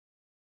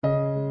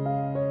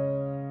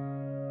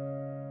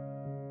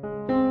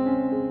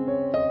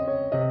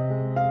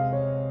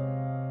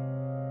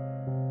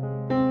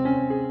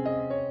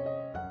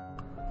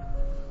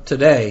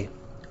Today,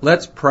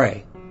 let's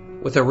pray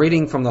with a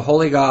reading from the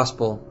Holy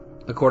Gospel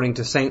according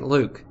to St.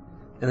 Luke,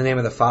 in the name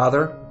of the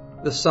Father,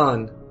 the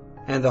Son,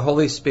 and the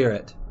Holy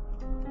Spirit.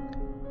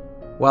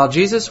 While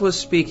Jesus was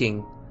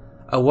speaking,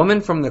 a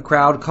woman from the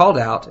crowd called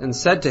out and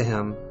said to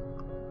him,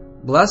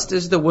 "Blessed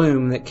is the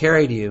womb that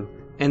carried you,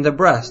 and the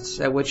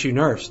breasts at which you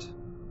nursed."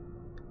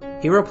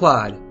 He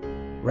replied,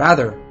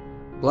 "Rather,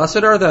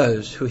 blessed are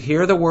those who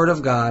hear the word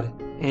of God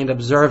and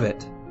observe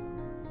it."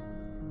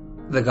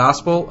 The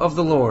Gospel of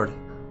the Lord.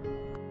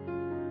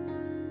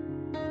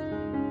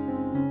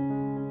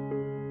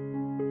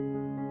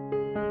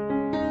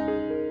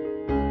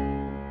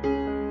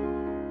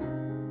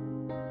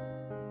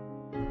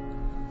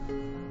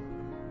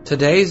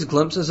 Today's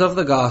glimpses of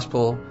the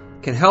Gospel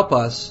can help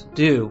us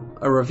do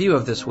a review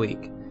of this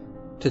week,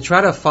 to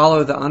try to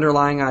follow the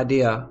underlying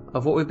idea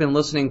of what we've been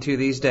listening to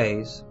these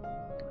days,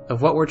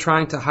 of what we're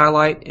trying to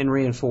highlight and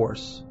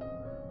reinforce.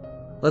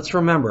 Let's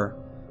remember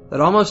that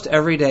almost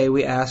every day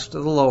we asked the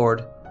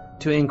Lord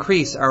to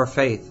increase our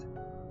faith.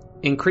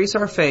 Increase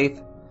our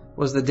faith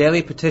was the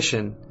daily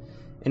petition,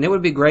 and it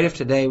would be great if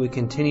today we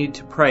continued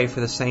to pray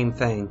for the same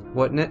thing,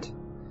 wouldn't it?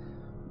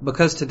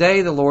 Because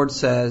today the Lord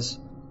says,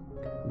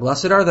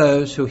 "Blessed are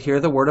those who hear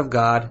the word of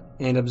God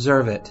and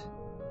observe it."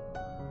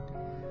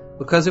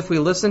 Because if we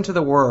listen to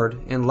the word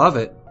and love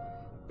it,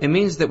 it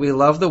means that we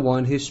love the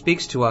one who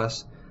speaks to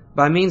us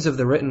by means of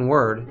the written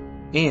word,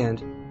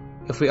 and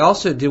if we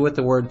also do what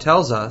the word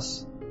tells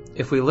us,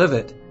 if we live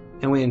it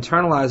and we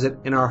internalize it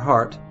in our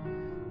heart,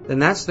 then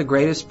that's the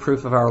greatest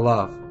proof of our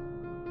love.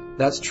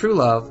 That's true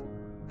love,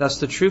 that's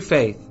the true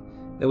faith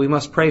that we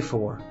must pray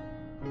for,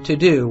 to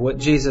do what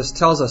Jesus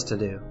tells us to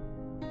do,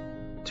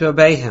 to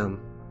obey Him,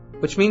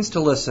 which means to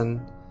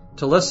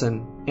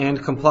listen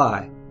and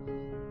comply.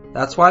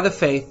 That's why the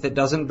faith that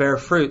doesn't bear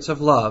fruits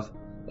of love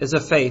is a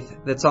faith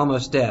that's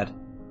almost dead.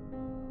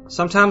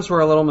 Sometimes we're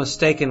a little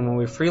mistaken when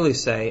we freely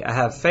say, "I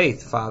have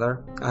faith,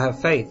 Father, I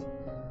have faith,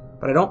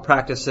 but I don't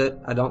practice it,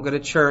 I don't go to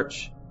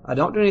church, I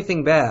don't do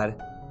anything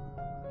bad,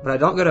 but I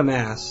don't go to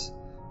Mass,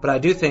 but I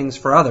do things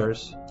for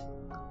others."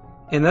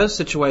 In those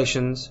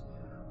situations,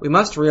 we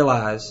must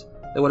realize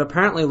that what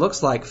apparently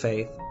looks like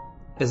faith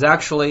is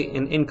actually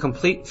an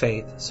incomplete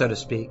faith, so to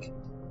speak.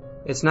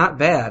 It's not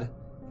bad,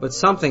 but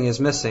something is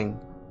missing.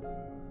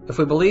 If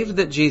we believed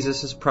that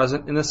Jesus is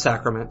present in the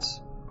sacraments,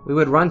 we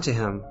would run to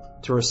Him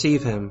to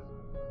receive Him.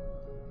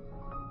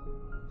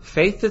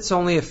 Faith that's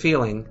only a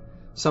feeling,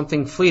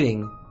 something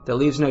fleeting that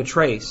leaves no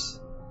trace,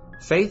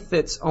 faith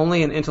that's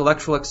only an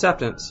intellectual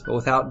acceptance but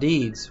without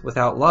deeds,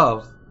 without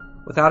love,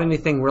 without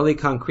anything really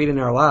concrete in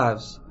our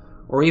lives,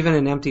 or even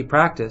an empty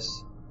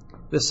practice,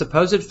 this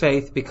supposed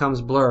faith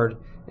becomes blurred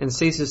and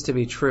ceases to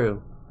be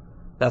true.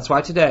 That's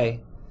why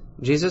today,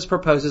 Jesus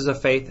proposes a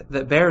faith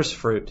that bears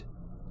fruit,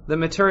 that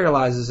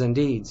materializes in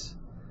deeds.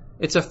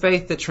 It's a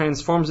faith that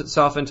transforms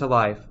itself into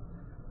life,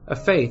 a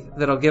faith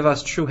that'll give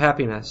us true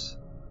happiness.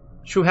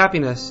 True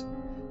happiness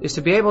is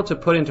to be able to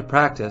put into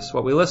practice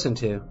what we listen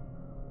to.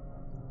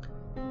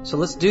 So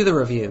let's do the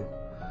review.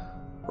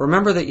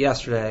 Remember that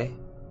yesterday,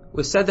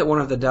 we said that one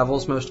of the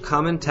devil's most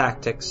common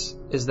tactics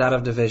is that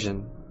of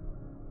division.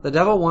 The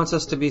devil wants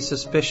us to be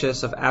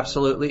suspicious of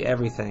absolutely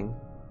everything.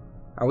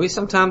 Are we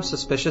sometimes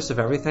suspicious of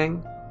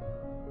everything?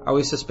 Are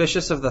we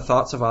suspicious of the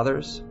thoughts of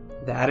others,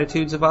 the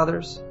attitudes of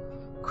others,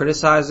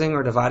 criticizing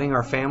or dividing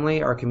our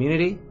family, our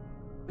community?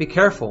 Be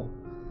careful.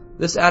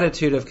 This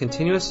attitude of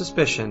continuous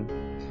suspicion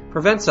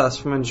prevents us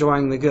from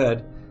enjoying the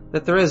good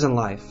that there is in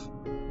life.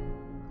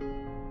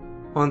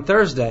 On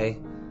Thursday,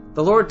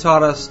 the Lord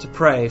taught us to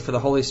pray for the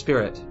Holy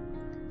Spirit,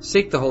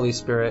 seek the Holy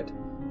Spirit,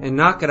 and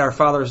knock at our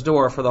Father's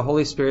door for the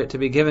Holy Spirit to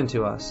be given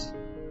to us.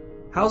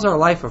 How's our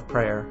life of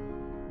prayer?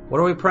 What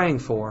are we praying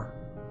for?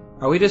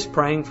 Are we just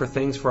praying for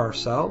things for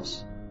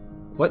ourselves?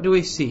 What do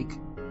we seek?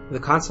 The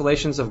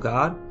consolations of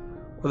God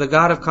or the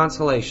God of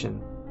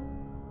consolation?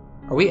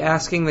 Are we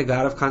asking the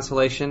God of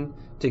consolation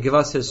to give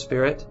us His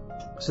Spirit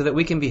so that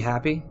we can be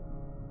happy?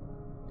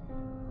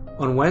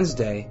 On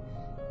Wednesday,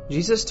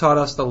 Jesus taught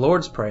us the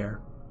Lord's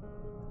Prayer.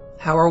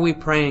 How are we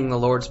praying the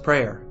Lord's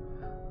Prayer?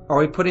 Are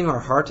we putting our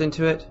heart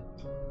into it?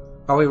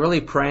 Are we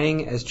really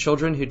praying as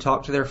children who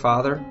talk to their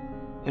Father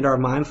and are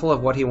mindful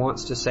of what He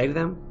wants to say to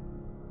them?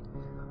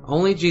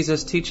 Only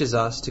Jesus teaches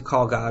us to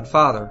call God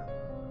Father.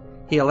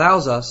 He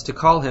allows us to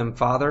call Him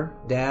Father,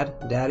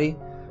 Dad, Daddy,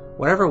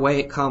 whatever way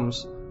it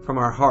comes from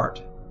our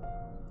heart.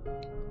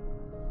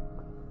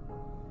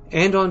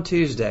 And on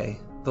Tuesday,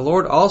 the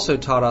Lord also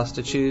taught us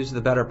to choose the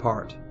better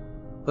part.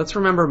 Let's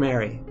remember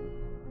Mary.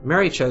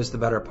 Mary chose the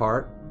better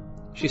part.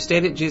 She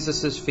stayed at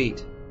Jesus'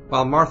 feet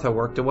while Martha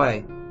worked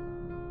away.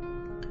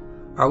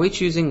 Are we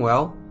choosing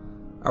well?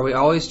 Are we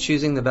always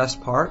choosing the best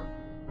part?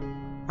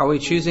 Are we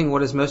choosing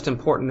what is most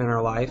important in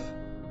our life?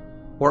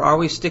 Or are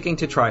we sticking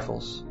to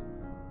trifles?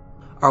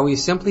 Are we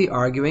simply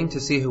arguing to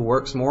see who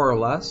works more or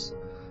less,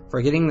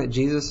 forgetting that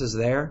Jesus is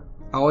there,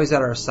 always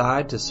at our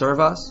side to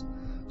serve us,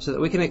 so that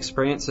we can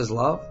experience His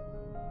love?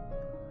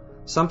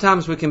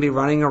 Sometimes we can be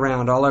running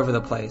around all over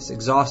the place,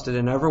 exhausted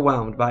and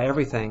overwhelmed by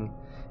everything,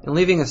 and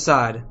leaving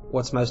aside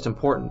what's most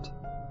important.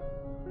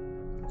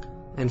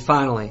 And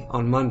finally,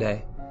 on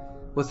Monday,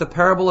 with the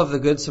parable of the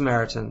Good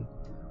Samaritan,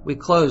 we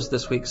closed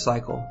this week's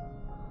cycle.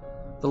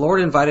 The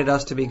Lord invited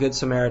us to be Good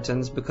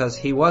Samaritans because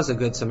He was a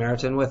Good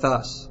Samaritan with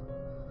us.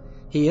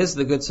 He is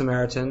the Good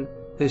Samaritan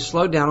who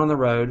slowed down on the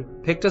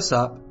road, picked us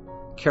up,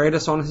 carried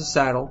us on His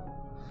saddle,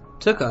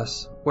 took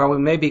us where we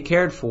may be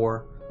cared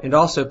for, and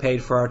also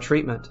paid for our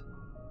treatment.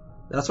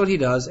 That's what He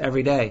does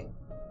every day.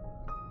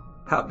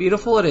 How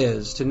beautiful it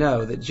is to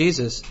know that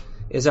Jesus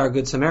is our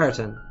Good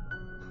Samaritan.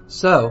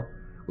 So,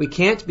 we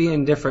can't be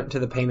indifferent to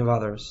the pain of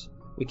others.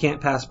 We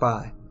can't pass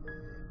by.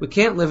 We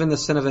can't live in the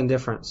sin of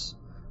indifference,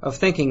 of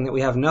thinking that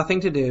we have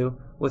nothing to do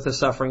with the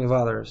suffering of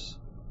others.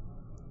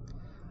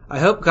 I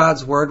hope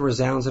God's Word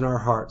resounds in our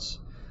hearts.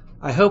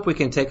 I hope we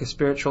can take a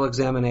spiritual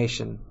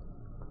examination.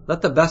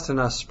 Let the best in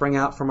us spring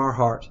out from our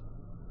heart.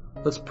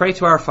 Let's pray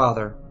to our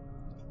Father.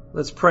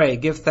 Let's pray,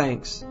 give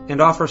thanks,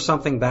 and offer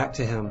something back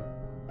to Him.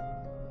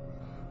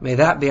 May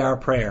that be our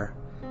prayer,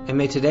 and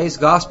may today's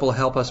gospel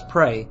help us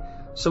pray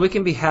so we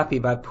can be happy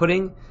by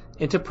putting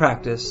into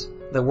practice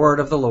the Word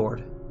of the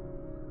Lord.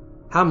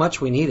 How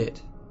much we need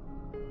it.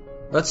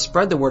 Let's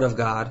spread the Word of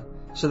God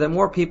so that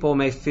more people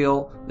may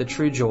feel the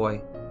true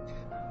joy.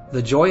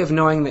 The joy of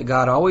knowing that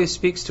God always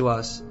speaks to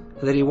us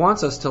and that He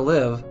wants us to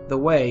live the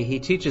way He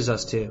teaches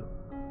us to.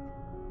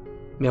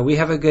 May we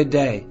have a good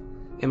day,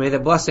 and may the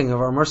blessing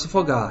of our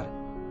merciful God,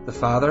 the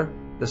Father,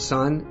 the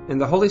Son, and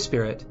the Holy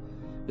Spirit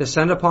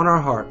descend upon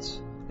our hearts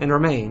and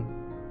remain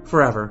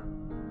forever.